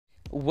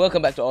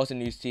Welcome back to Awesome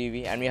News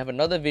TV, and we have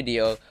another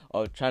video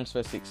of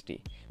Transfer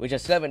 60, which I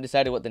still haven't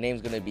decided what the name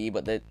is going to be,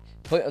 but the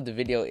point of the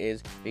video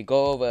is we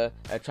go over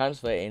a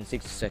transfer in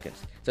 60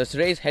 seconds. So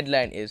today's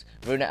headline is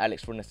Runar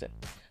Alex Runarsson.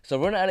 So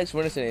Runar Alex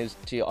Runarsson is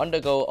to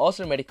undergo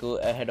Arsenal medical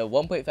ahead of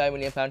 £1.5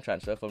 million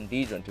transfer from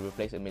Dijon to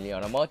replace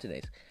Emiliano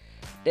Martinez.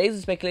 Days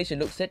of speculation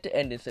look set to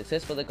end in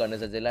success for the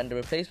Gunners as they land a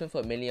replacement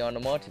for Emiliano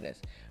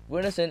Martinez.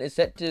 Runarsson is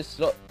set to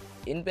slot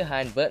in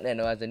behind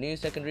Leno as the new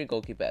secondary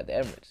goalkeeper at the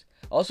Emirates.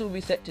 Also will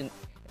be set to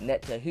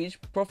net a huge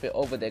profit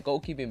over their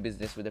goalkeeping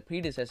business, with the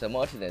predecessor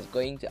Martinez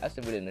going to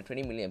Aston Villa in a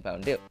 £20 million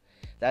deal.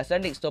 The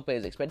Icelandic stopper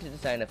is expected to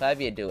sign a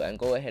 5-year deal and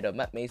go ahead of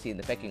Matt Macy in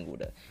the pecking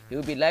order. He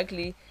will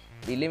likely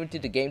be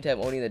limited to game time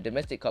only in the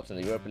domestic cups and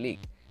the Europa League.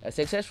 A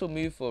successful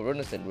move for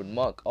Runarsson would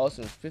mark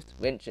Arsenal's 5th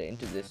venture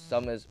into this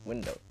summer's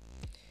window.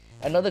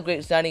 Another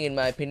great signing in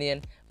my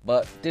opinion,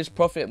 but this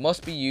profit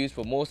must be used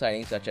for more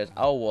signings such as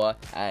Aouar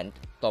and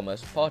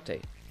Thomas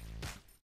Partey.